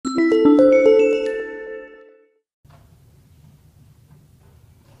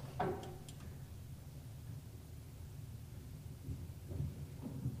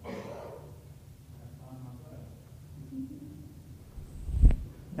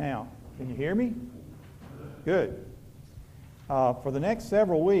Now, can you hear me? Good. For the next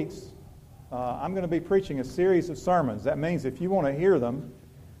several weeks, I'm going to be preaching a series of sermons. That means if you want to hear them,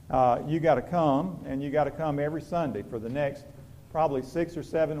 you got to come, and you got to come every Sunday for the next probably 6 or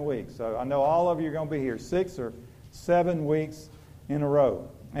 7 weeks. So I know all of you are going to be here 6 or 7 weeks in a row.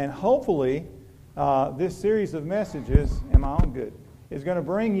 And hopefully, this series of messages, am I on good, is going to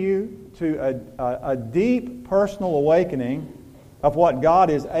bring you to a deep personal awakening of what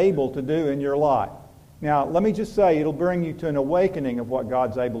God is able to do in your life. Now, let me just say, it'll bring you to an awakening of what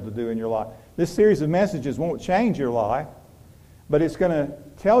God's able to do in your life. This series of messages won't change your life, but it's going to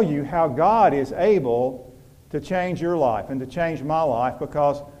tell you how God is able to change your life and to change my life,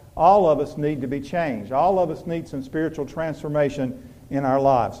 because all of us need to be changed. All of us need some spiritual transformation in our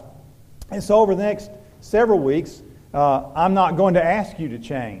lives. And so over the next several weeks, I'm not going to ask you to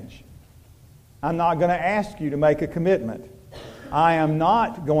change. I'm not going to ask you to make a commitment. I am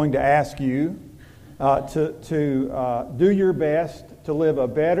not going to ask you to do your best to live a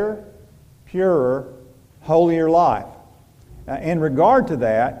better, purer, holier life. In regard to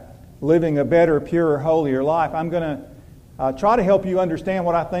that, living a better, purer, holier life, I'm going to try to help you understand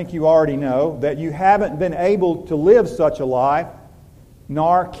what I think you already know, that you haven't been able to live such a life,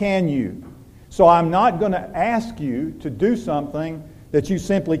 nor can you. So I'm not going to ask you to do something that you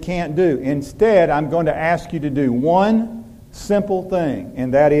simply can't do. Instead, I'm going to ask you to do one simple thing,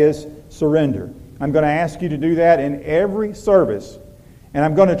 and that is surrender. I'm going to ask you to do that in every service. And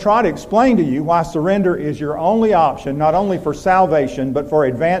I'm going to try to explain to you why surrender is your only option, not only for salvation, but for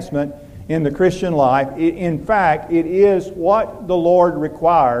advancement in the Christian life. In fact, it is what the Lord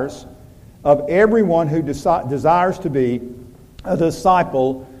requires of everyone who desires to be a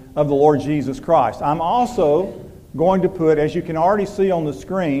disciple of the Lord Jesus Christ. I'm also going to put, as you can already see on the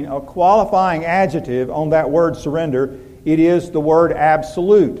screen, a qualifying adjective on that word surrender. It is the word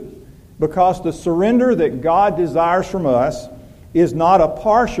absolute, because the surrender that God desires from us is not a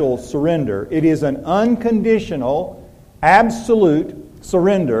partial surrender. It is an unconditional, absolute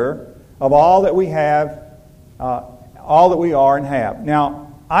surrender of all that we have, all that we are and have.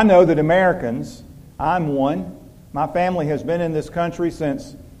 Now, I know that Americans, I'm one, my family has been in this country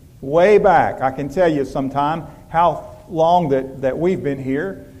since way back. I can tell you sometime how long that we've been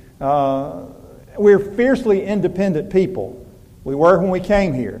here. We're fiercely independent people. We were when we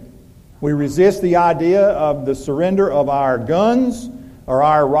came here. We resist the idea of the surrender of our guns or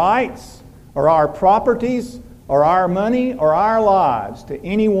our rights or our properties or our money or our lives to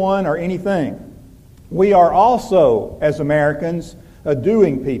anyone or anything. We are also, as Americans, a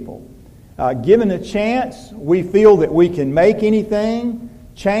doing people. Given a chance, we feel that we can make anything,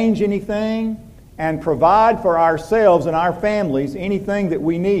 change anything, and provide for ourselves and our families anything that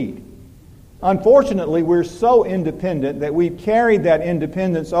we need. Unfortunately, we're so independent that we've carried that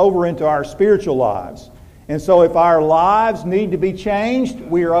independence over into our spiritual lives. And so if our lives need to be changed,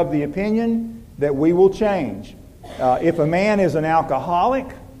 we are of the opinion that we will change. If a man is an alcoholic,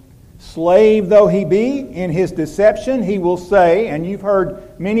 slave though he be, in his deception, he will say, and you've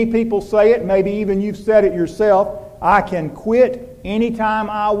heard many people say it, maybe even you've said it yourself, I can quit anytime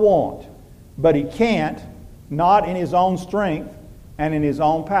I want. But he can't, not in his own strength and in his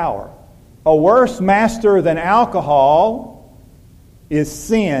own power. A worse master than alcohol is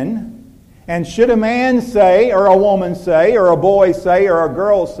sin. And should a man say, or a woman say, or a boy say, or a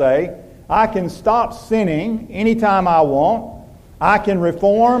girl say, I can stop sinning anytime I want, I can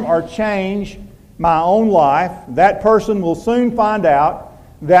reform or change my own life, that person will soon find out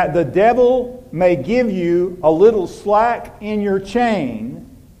that the devil may give you a little slack in your chain,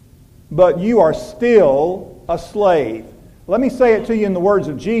 but you are still a slave. Let me say it to you in the words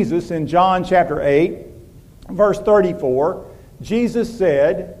of Jesus in John chapter 8, verse 34. Jesus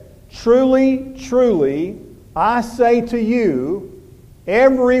said, Truly, truly, I say to you,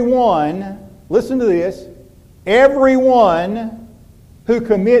 everyone, listen to this, everyone who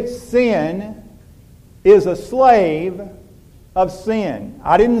commits sin is a slave of sin.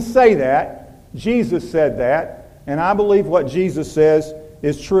 I didn't say that. Jesus said that, and I believe what Jesus says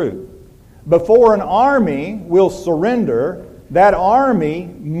is true. Before an army will surrender, that army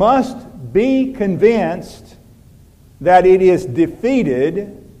must be convinced that it is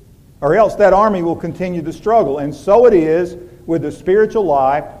defeated, or else that army will continue to struggle. And so it is with the spiritual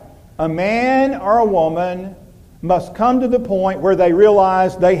life. A man or a woman must come to the point where they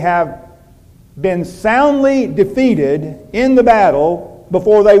realize they have been soundly defeated in the battle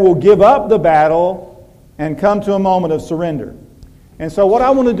before they will give up the battle and come to a moment of surrender. And so what I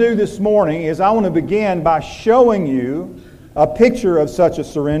want to do this morning is I want to begin by showing you a picture of such a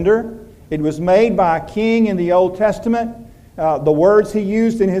surrender. It was made by a king in the Old Testament. the words he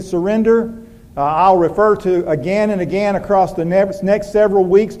used in his surrender. I'll refer to again and again across the next several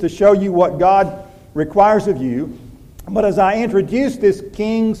weeks to show you what God requires of you. But as I introduce this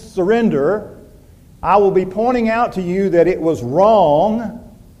king's surrender, I will be pointing out to you that it was wrong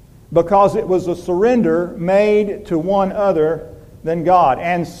because it was a surrender made to one other than God.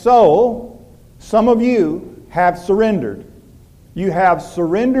 And so, some of you have surrendered. You have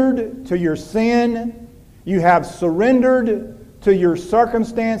surrendered to your sin. You have surrendered to your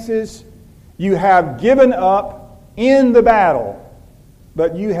circumstances. You have given up in the battle,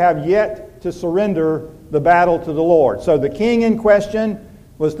 but you have yet to surrender the battle to the Lord. So the king in question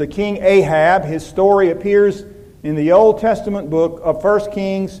was the king Ahab. His story appears in the Old Testament book of 1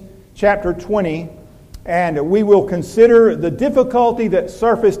 Kings chapter 20, and we will consider the difficulty that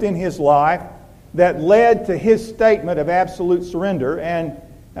surfaced in his life that led to his statement of absolute surrender. And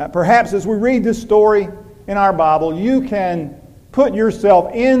perhaps as we read this story in our Bible, you can put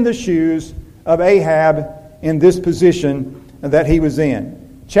yourself in the shoes of Ahab in this position that he was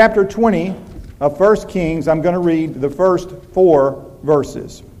in. Chapter 20 of 1 Kings, I'm going to read the first 4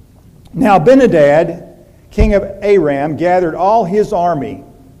 verses. Now Ben-Hadad, king of Aram, gathered all his army,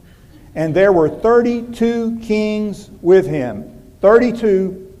 and there were 32 kings with him.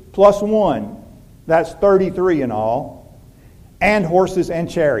 32 plus 1. That's 33 in all. And horses and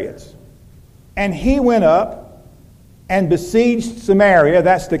chariots. And he went up and besieged Samaria,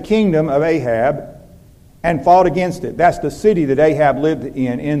 that's the kingdom of Ahab, and fought against it. That's the city that Ahab lived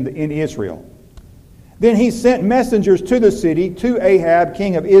in Israel. Then he sent messengers to the city, to Ahab,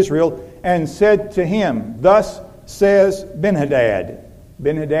 king of Israel, and said to him, Thus says Ben-Hadad.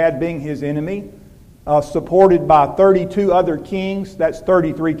 Ben-Hadad being his enemy, supported by 32 other kings, that's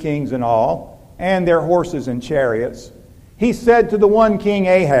 33 kings in all, and their horses and chariots. He said to the one king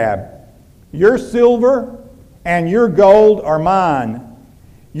Ahab, Your silver and your gold are mine.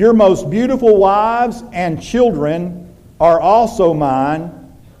 Your most beautiful wives and children are also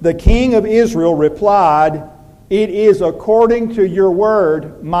mine. The king of Israel replied, It is according to your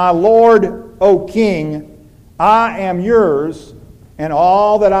word, my lord, O king. I am yours and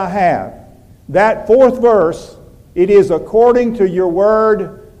all that I have. That 4th verse, it is according to your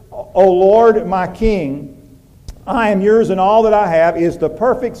word, O Lord, my king. I am yours and all that I have, is the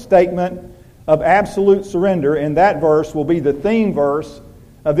perfect statement of absolute surrender. And that verse will be the theme verse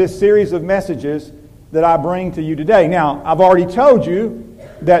of this series of messages that I bring to you today. Now, I've already told you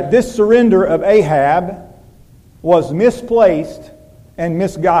that this surrender of Ahab was misplaced and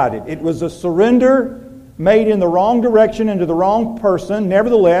misguided. It was a surrender made in the wrong direction and to the wrong person.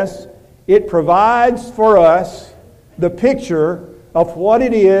 Nevertheless, it provides for us the picture of what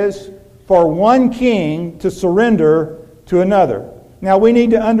it is for one king to surrender to another. Now, we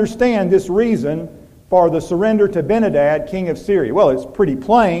need to understand this reason for the surrender to Ben-Hadad, king of Syria. Well, it's pretty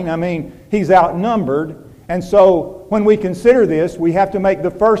plain. I mean, he's outnumbered. And so when we consider this, we have to make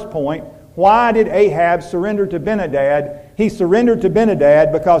the first point. Why did Ahab surrender to Ben-Hadad? He surrendered to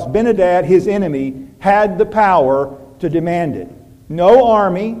Ben-Hadad because Ben-Hadad, his enemy, had the power to demand it. No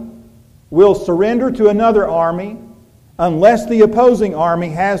army will surrender to another army unless the opposing army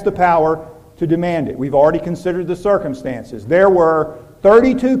has the power to demand it. We've already considered the circumstances. There were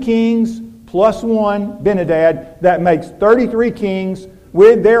 32 kings plus 1 Ben-Hadad. That makes 33 kings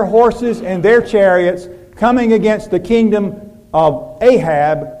with their horses and their chariots coming against the kingdom of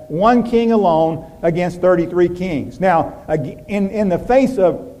Ahab, one king alone against 33 kings. Now, in the face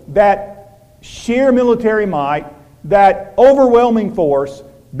of that sheer military might, that overwhelming force,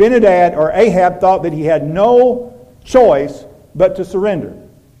 Ben-Hadad or Ahab thought that he had no choice but to surrender.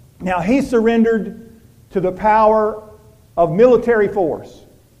 Now, he surrendered to the power of military force.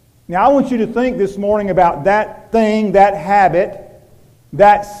 Now, I want you to think this morning about that thing, that habit,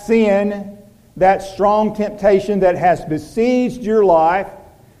 that sin, that strong temptation that has besieged your life.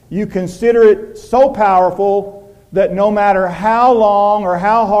 You consider it so powerful that no matter how long or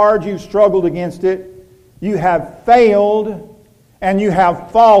how hard you've struggled against it, you have failed and you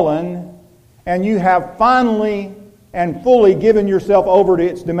have fallen and you have finally and fully given yourself over to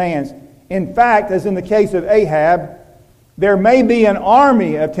its demands. In fact, as in the case of Ahab, there may be an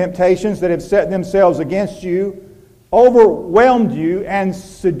army of temptations that have set themselves against you, overwhelmed you, and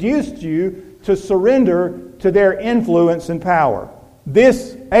seduced you to surrender to their influence and power.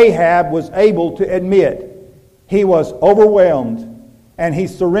 This Ahab was able to admit he was overwhelmed, and he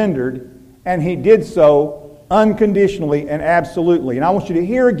surrendered, and he did so unconditionally and absolutely. And I want you to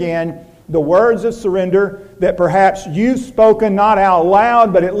hear again the words of surrender that perhaps you've spoken not out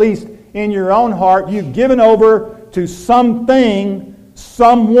loud, but at least in your own heart. You've given over to something,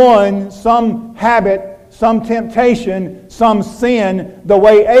 someone, some habit, some temptation, some sin, the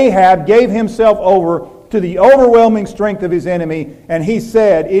way Ahab gave himself over to the overwhelming strength of his enemy. And he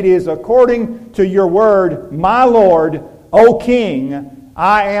said, "It is according to your word, my Lord, O King,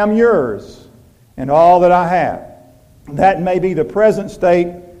 I am yours, and all that I have." That may be the present state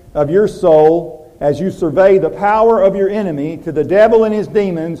of your soul as you survey the power of your enemy. To the devil and his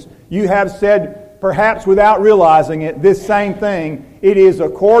demons, you have said, perhaps without realizing it, this same thing. "It is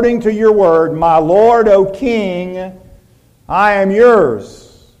according to your word, my Lord, O King, I am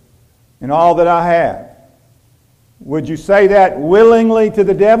yours, and all that I have." Would you say that willingly to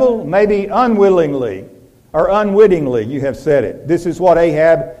the devil? Maybe unwillingly or unwittingly you have said it. This is what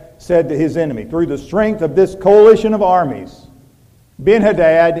Ahab said to his enemy. Through the strength of this coalition of armies,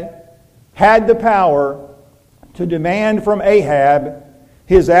 Ben-Hadad had the power to demand from Ahab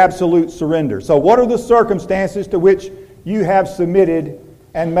his absolute surrender. So what are the circumstances to which you have submitted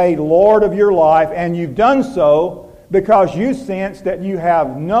and made Lord of your life? And you've done so because you sense that you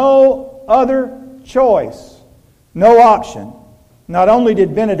have no other choice, no option. Not only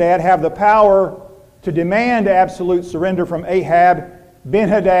did Ben-Hadad have the power to demand absolute surrender from Ahab,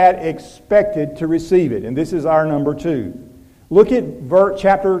 Ben-Hadad expected to receive it. And this is our number 2. Look at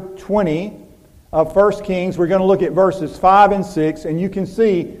chapter 20 of 1 Kings. We're going to look at verses 5 and 6, and you can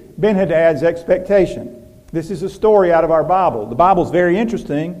see Ben-Hadad's expectation. This is a story out of our Bible. The Bible's very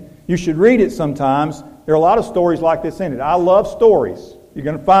interesting. You should read it sometimes. There are a lot of stories like this in it. I love stories. You're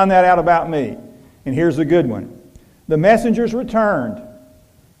going to find that out about me. And here's a good one. The messengers returned.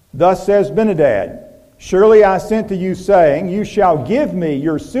 Thus says Ben-Hadad, "Surely I sent to you, saying, you shall give me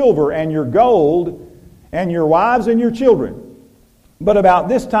your silver and your gold and your wives and your children. But about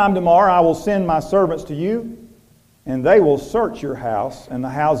this time tomorrow I will send my servants to you, and they will search your house and the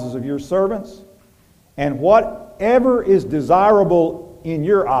houses of your servants, and whatever is desirable in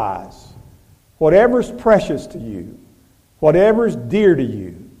your eyes, whatever's precious to you, whatever's dear to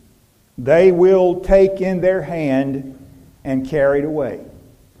you, they will take in their hand and carry it away."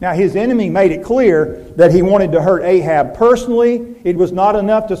 Now his enemy made it clear that he wanted to hurt Ahab personally. It was not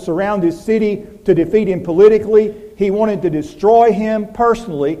enough to surround his city to defeat him politically. He wanted to destroy him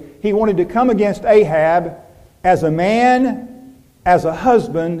personally. He wanted to come against Ahab as a man, as a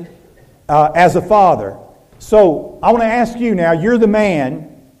husband, as a father. So I want to ask you now, you're the man,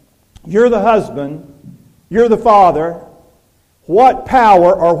 you're the husband, you're the father. What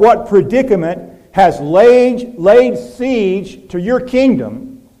power or what predicament has laid siege to your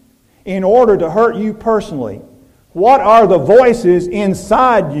kingdom in order to hurt you personally? What are the voices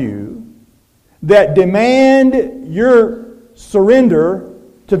inside you that demand your surrender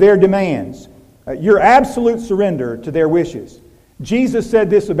to their demands, your absolute surrender to their wishes? Jesus said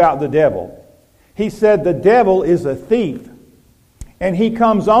this about the devil. He said the devil is a thief, and he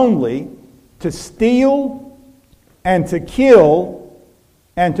comes only to steal and to kill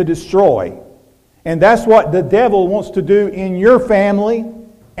and to destroy. And that's what the devil wants to do in your family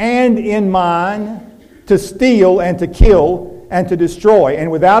and in mine, to steal and to kill and to destroy.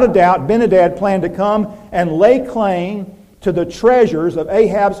 And without a doubt, Ben-Hadad planned to come and lay claim to the treasures of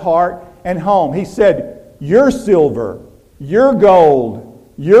Ahab's heart and home. He said, "Your silver, your gold,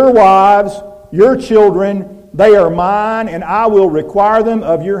 your wives, your children, they are mine, and I will require them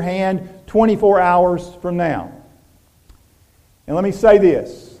of your hand 24 hours from now." And let me say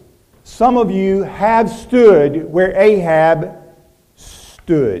this. Some of you have stood where Ahab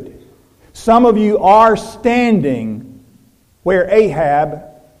stood. Some of you are standing where Ahab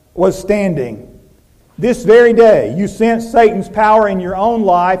was standing. This very day, you sense Satan's power in your own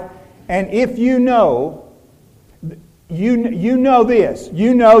life, and if you know this.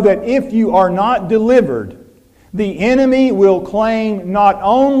 You know that if you are not delivered, the enemy will claim not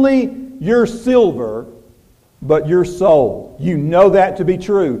only your silver, but your soul. You know that to be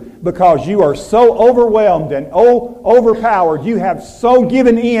true because you are so overwhelmed and overpowered. You have so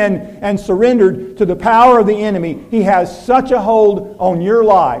given in and surrendered to the power of the enemy. He has such a hold on your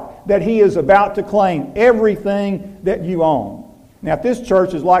life that he is about to claim everything that you own. Now, if this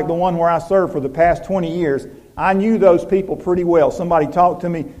church is like the one where I served for the past 20 years, I knew those people pretty well. Somebody talked to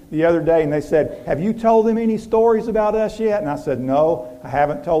me the other day and they said, "Have you told them any stories about us yet?" And I said, "No, I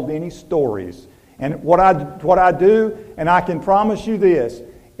haven't told any stories." And what I do, and I can promise you this,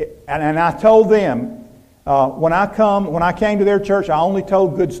 and I told them, when I came to their church, I only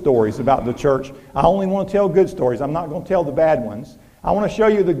told good stories about the church. I only want to tell good stories. I'm not going to tell the bad ones. I want to show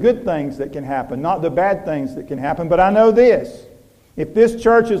you the good things that can happen, not the bad things that can happen. But I know this. If this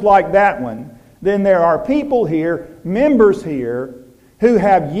church is like that one, then there are people here, members here, who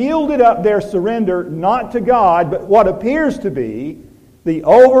have yielded up their surrender not to God, but what appears to be the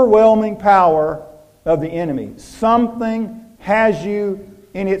overwhelming power of the enemy. Something has you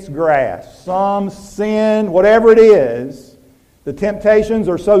in its grasp. Some sin, whatever it is. The temptations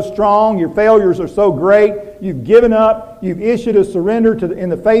are so strong, your failures are so great, you've given up, you've issued a surrender in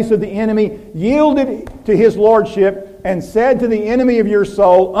the face of the enemy, yielded to his lordship, and said to the enemy of your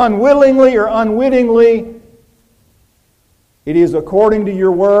soul, unwillingly or unwittingly, it is according to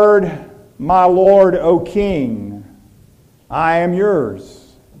your word, my Lord, O King, I am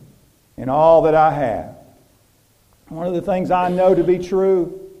yours in all that I have. One of the things I know to be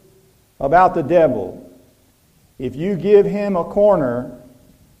true about the devil, if you give him a corner,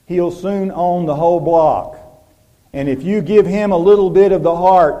 he'll soon own the whole block. And if you give him a little bit of the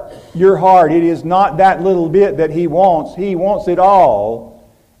heart, your heart, it is not that little bit that he wants. He wants it all.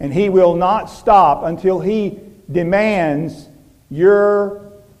 And he will not stop until he demands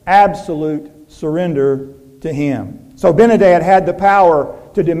your absolute surrender to him. So Ben-Hadad had the power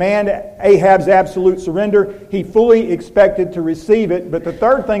to demand Ahab's absolute surrender. He fully expected to receive it. But the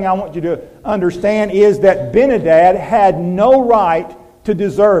third thing I want you to understand is that Ben-Hadad had no right to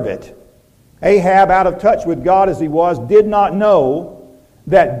deserve it. Ahab, out of touch with God as he was, did not know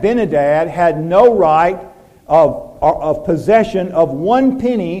that Ben-Hadad had no right of possession of one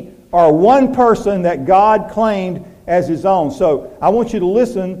penny or one person that God claimed as his own. So I want you to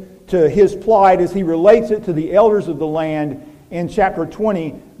listen to his plight as he relates it to the elders of the land in chapter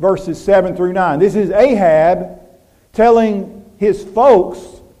 20, verses 7 through 9. This is Ahab telling his folks,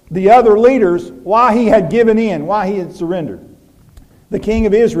 the other leaders, why he had given in, why he had surrendered. The king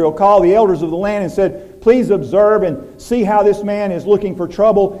of Israel called the elders of the land and said, please observe and see how this man is looking for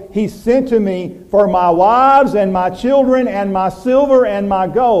trouble. He sent to me for my wives and my children and my silver and my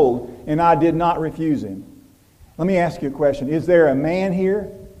gold, and I did not refuse him. Let me ask you a question. Is there a man here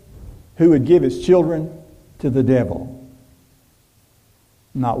who would give his children to the devil?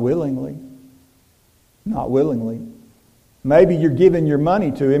 Not willingly. Not willingly. Maybe you're giving your money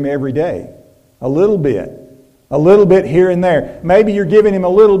to him every day. A little bit. A little bit here and there. Maybe you're giving him a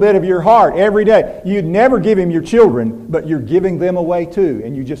little bit of your heart every day. You'd never give him your children, but you're giving them away too,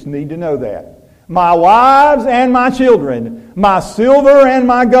 and you just need to know that. My wives and my children, my silver and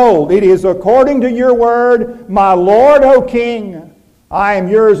my gold, it is according to your word, my Lord, O King. I am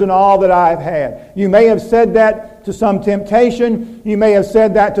yours in all that I have had. You may have said that to some temptation. You may have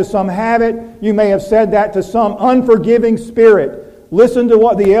said that to some habit. You may have said that to some unforgiving spirit. Listen to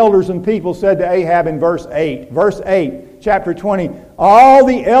what the elders and people said to Ahab in verse 8. Verse 8, chapter 20. All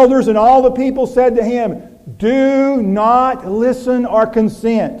the elders and all the people said to him, do not listen or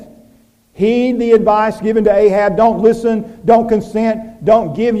consent. Heed the advice given to Ahab. Don't listen, don't consent,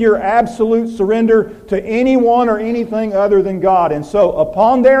 don't give your absolute surrender to anyone or anything other than God. And so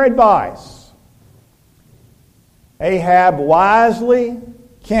upon their advice, Ahab wisely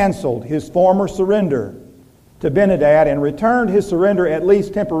canceled his former surrender to Ben-Hadad and returned his surrender, at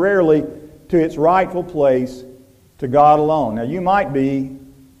least temporarily, to its rightful place to God alone. Now you might be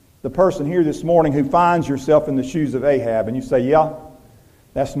the person here this morning who finds yourself in the shoes of Ahab, and you say, yeah,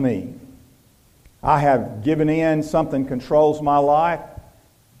 that's me. I have given in, something controls my life.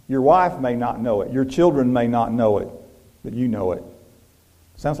 Your wife may not know it. Your children may not know it, but you know it.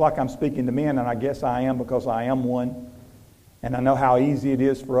 Sounds like I'm speaking to men, and I guess I am because I am one. And I know how easy it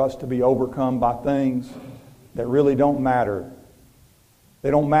is for us to be overcome by things that really don't matter.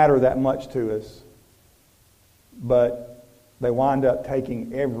 They don't matter that much to us. But they wind up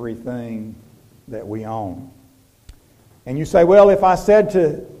taking everything that we own. And you say, well, if I said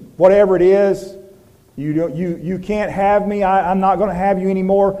to whatever it is, you can't have me, I'm not going to have you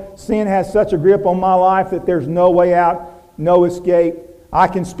anymore. Sin has such a grip on my life that there's no way out, no escape. I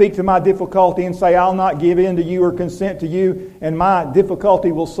can speak to my difficulty and say, I'll not give in to you or consent to you, and my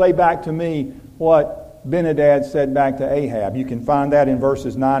difficulty will say back to me what Ben-Hadad said back to Ahab. You can find that in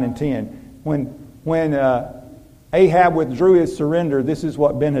verses 9 and 10. When Ahab withdrew his surrender, this is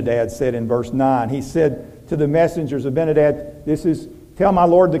what Ben-Hadad said in verse 9. He said to the messengers of Ben-Hadad, tell my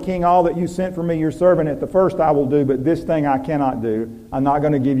lord the king all that you sent for me, your servant. At the first I will do, but this thing I cannot do. I'm not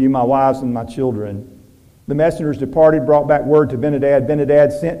going to give you my wives and my children. The messengers departed, brought back word to Ben-Hadad.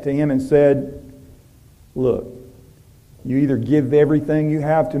 Ben-Hadad sent to him and said, look, you either give everything you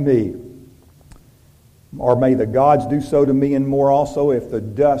have to me, or may the gods do so to me and more also, if the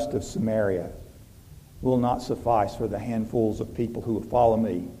dust of Samaria will not suffice for the handfuls of people who will follow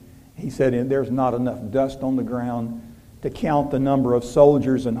me. He said, there's not enough dust on the ground to count the number of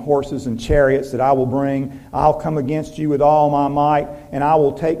soldiers and horses and chariots that I will bring. I'll come against you with all my might, and I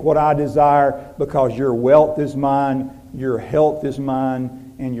will take what I desire, because your wealth is mine, your health is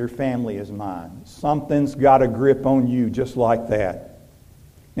mine, and your family is mine. Something's got a grip on you just like that.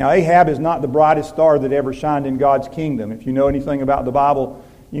 Now, Ahab is not the brightest star that ever shined in God's kingdom. If you know anything about the Bible,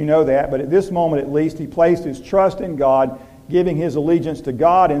 you know that. But at this moment, at least, he placed his trust in God, giving his allegiance to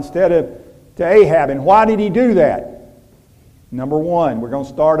God instead of to Ahab. And why did he do that? Number one, we're going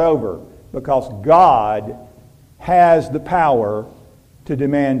to start over. Because God has the power to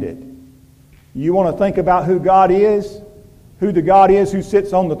demand it. You want to think about who God is? Who the God is who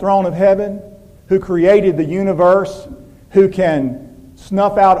sits on the throne of heaven? Who created the universe? Who can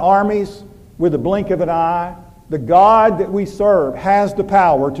snuff out armies with a blink of an eye? The God that we serve has the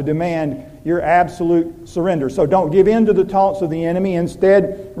power to demand your absolute surrender. So don't give in to the taunts of the enemy.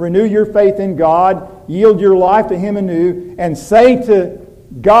 Instead, renew your faith in God, yield your life to Him anew, and say to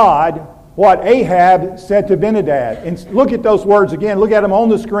God what Ahab said to Ben-Hadad. And look at those words again. Look at them on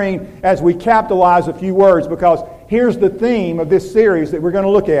the screen as we capitalize a few words, because here's the theme of this series that we're going to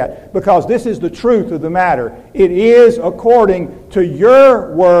look at, because this is the truth of the matter. It is according to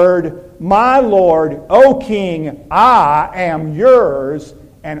your word, my Lord, O King, I am yours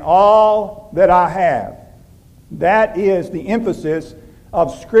and all that I have. That is the emphasis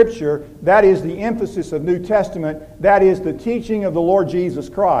of Scripture. That is the emphasis of New Testament. That is the teaching of the Lord Jesus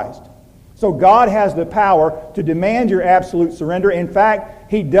Christ. So God has the power to demand your absolute surrender. In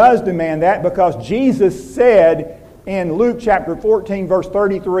fact, He does demand that, because Jesus said in Luke chapter 14, verse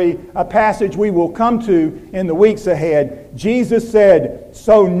 33, a passage we will come to in the weeks ahead, Jesus said,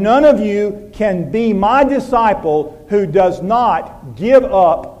 "So none of you can be my disciple who does not give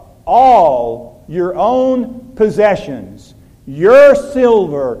up all your own possessions, your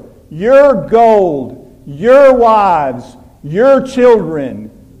silver, your gold, your wives, your children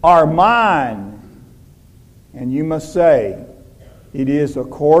are mine." And you must say, "It is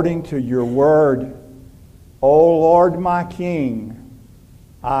according to your word, O Lord my King,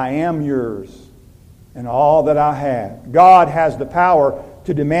 I am yours and all that I have." God has the power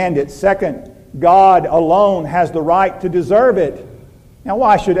to demand it. Second, God alone has the right to deserve it. Now,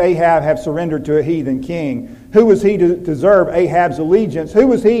 why should Ahab have surrendered to a heathen king? Who was he to deserve Ahab's allegiance? Who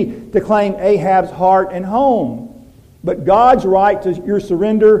was he to claim Ahab's heart and home? But God's right to your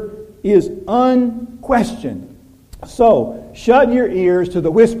surrender is unquestioned. So, shut your ears to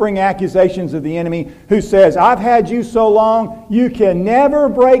the whispering accusations of the enemy who says, "I've had you so long, you can never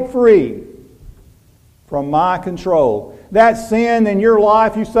break free from my control." That sin in your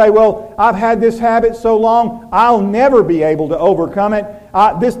life, you say, "Well, I've had this habit so long, I'll never be able to overcome it.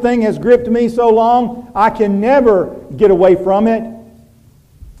 This thing has gripped me so long, I can never get away from it."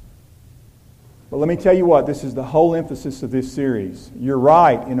 But let me tell you what, this is the whole emphasis of this series. You're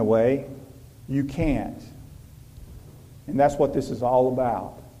right, in a way. You can't. And that's what this is all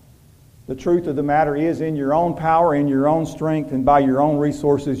about. The truth of the matter is, in your own power, in your own strength, and by your own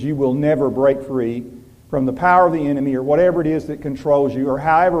resources, you will never break free from the power of the enemy, or whatever it is that controls you, or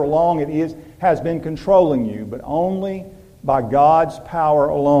however long it has been controlling you, but only by God's power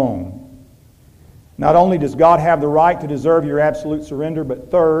alone. Not only does God have the right to deserve your absolute surrender,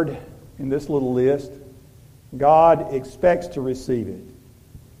 but third, in this little list, God expects to receive it.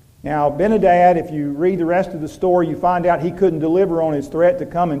 Now, Ben-Hadad, if you read the rest of the story, you find out he couldn't deliver on his threat to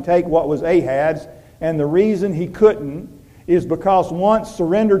come and take what was Ahab's. And the reason he couldn't is because once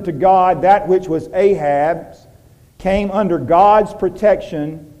surrendered to God, that which was Ahab's came under God's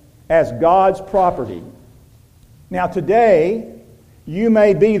protection as God's property. Now, today, you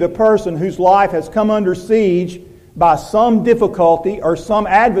may be the person whose life has come under siege by some difficulty or some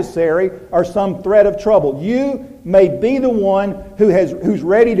adversary or some threat of trouble. You may be the one who's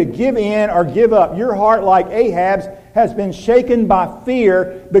ready to give in or give up. Your heart, like Ahab's, has been shaken by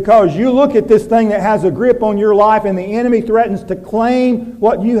fear because you look at this thing that has a grip on your life and the enemy threatens to claim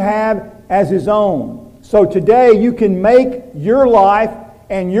what you have as his own. So today you can make your life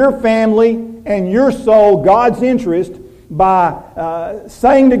and your family and your soul God's interest by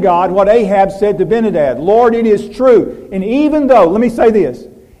saying to God what Ahab said to Ben-Hadad. "Lord, it is true." And even though, let me say this,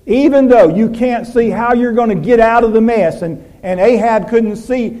 even though you can't see how you're going to get out of the mess, and Ahab couldn't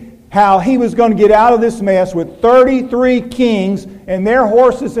see how he was going to get out of this mess with 33 kings and their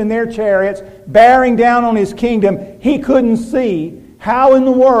horses and their chariots bearing down on his kingdom, he couldn't see how in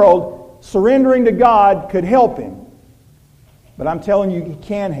the world surrendering to God could help him. But I'm telling you, He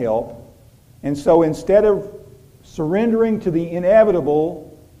can help. And so instead of surrendering to the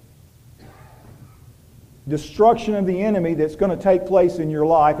inevitable destruction of the enemy that's going to take place in your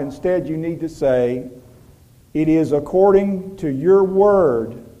life, instead you need to say, "It is according to your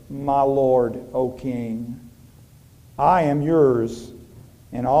word, my Lord, O King. I am yours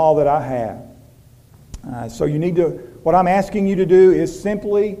and all that I have." So you need to, what I'm asking you to do is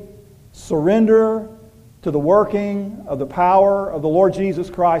simply surrender to the working of the power of the Lord Jesus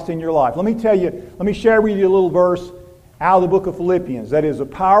Christ in your life. Let me share with you a little verse out of the book of Philippians. That is a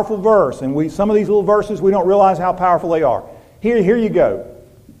powerful verse, and some of these little verses, we don't realize how powerful they are. Here you go.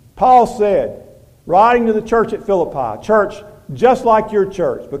 Paul said, writing to the church at Philippi, church just like your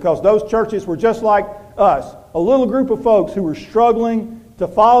church, because those churches were just like us, a little group of folks who were struggling to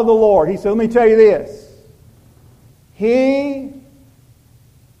follow the Lord. He said, let me tell you this. He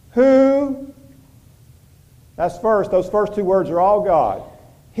who, those first two words are all God.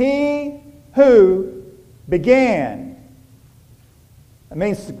 He who began. That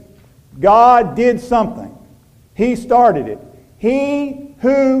means God did something. He started it. He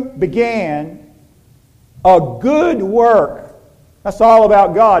who began a good work. That's all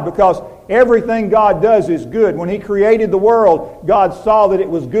about God, because everything God does is good. When He created the world, God saw that it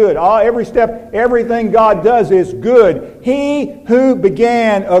was good. Everything God does is good. He who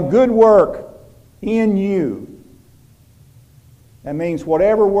began a good work in you. That means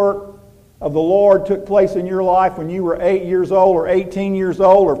whatever work of the Lord took place in your life when you were 8 years old or 18 years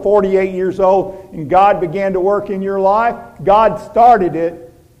old or 48 years old, and God began to work in your life, God started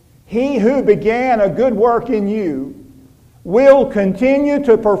it. He who began a good work in you will continue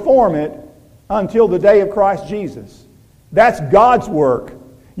to perform it until the day of Christ Jesus. That's God's work.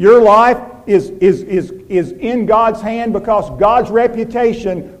 Your life is in God's hand because God's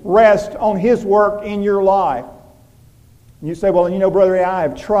reputation rests on His work in your life. And you say, well, Brother, I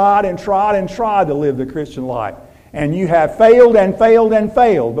have tried and tried and tried to live the Christian life. And you have failed and failed and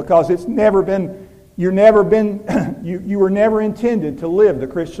failed because you were never intended to live the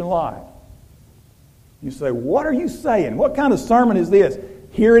Christian life. You say, what are you saying? What kind of sermon is this?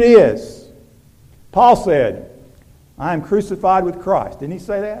 Here it is. Paul said, I am crucified with Christ. Didn't he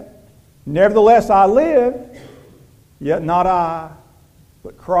say that? Nevertheless I live, yet not I,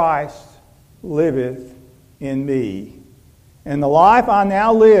 but Christ liveth in me. And the life I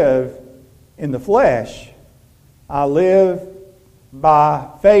now live in the flesh, I live by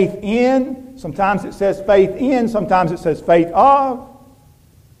faith in, sometimes it says faith in, sometimes it says faith of,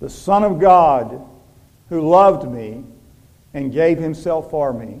 the Son of God, who loved me and gave Himself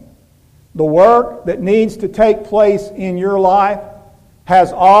for me. The work that needs to take place in your life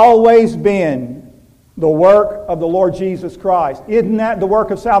has always been the work of the Lord Jesus Christ. Isn't that the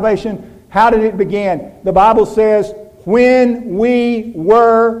work of salvation? How did it begin? The Bible says, when we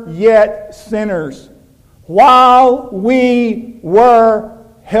were yet sinners, while we were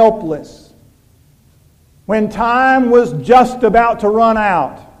helpless, when time was just about to run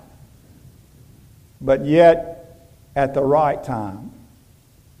out, but yet, at the right time,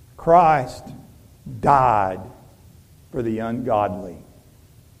 Christ died for the ungodly.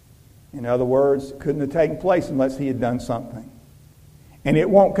 In other words, it couldn't have taken place unless He had done something. And it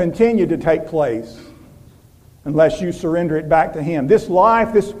won't continue to take place unless you surrender it back to Him. This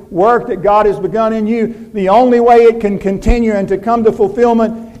life, this work that God has begun in you, the only way it can continue and to come to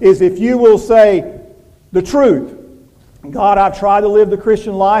fulfillment is if you will say the truth. God, I've tried to live the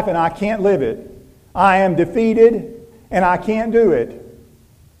Christian life and I can't live it. I am defeated and I can't do it.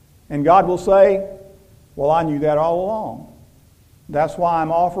 And God will say, well, I knew that all along. That's why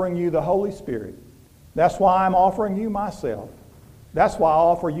I'm offering you the Holy Spirit. That's why I'm offering you myself. That's why I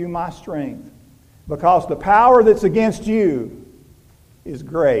offer you my strength. Because the power that's against you is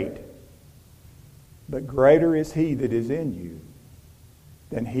great. But greater is He that is in you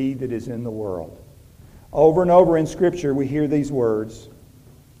than he that is in the world. Over and over in Scripture we hear these words.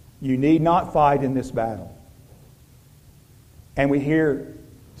 You need not fight in this battle. And we hear,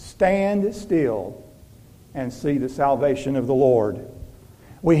 stand still and see the salvation of the Lord.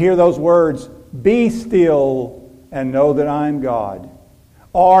 We hear those words, be still and know that I am God.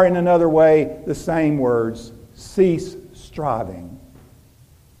 Or in another way, the same words, cease striving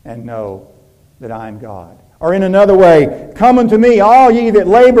and know that I am God. Or in another way, come unto me, all ye that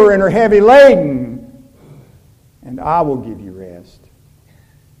labor and are heavy laden, and I will give you rest.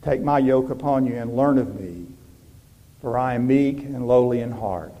 Take my yoke upon you and learn of me, for I am meek and lowly in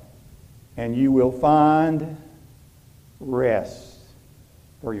heart, and you will find rest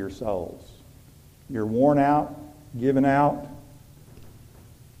for your souls. You're worn out, given out,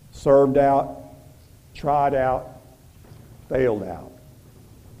 served out, tried out, failed out.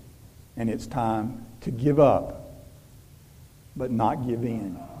 And it's time to give up, but not give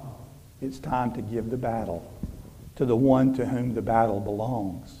in. It's time to give the battle to the one to whom the battle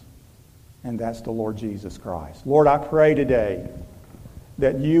belongs. And that's the Lord Jesus Christ. Lord, I pray today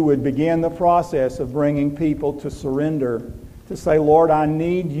that you would begin the process of bringing people to surrender, to say, Lord, I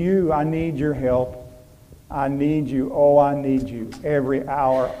need you. I need your help. I need you. Oh, I need you. Every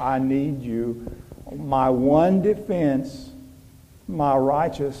hour I need you. my one defense, my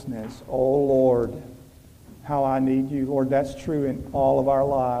righteousness. Oh Lord, how I need you. Lord, that's true in all of our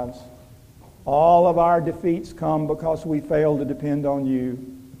lives. All of our defeats come because we fail to depend on you.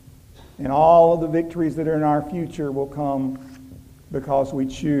 And all of the victories that are in our future will come because we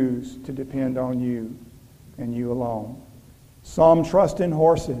choose to depend on you and you alone. Some trust in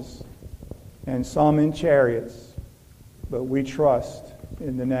horses and some in chariots, but we trust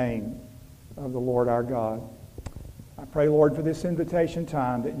in the name of the Lord our God. I pray, Lord, for this invitation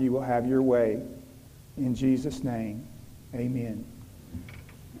time that you will have your way. In Jesus' name, amen.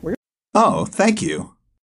 Oh, thank you.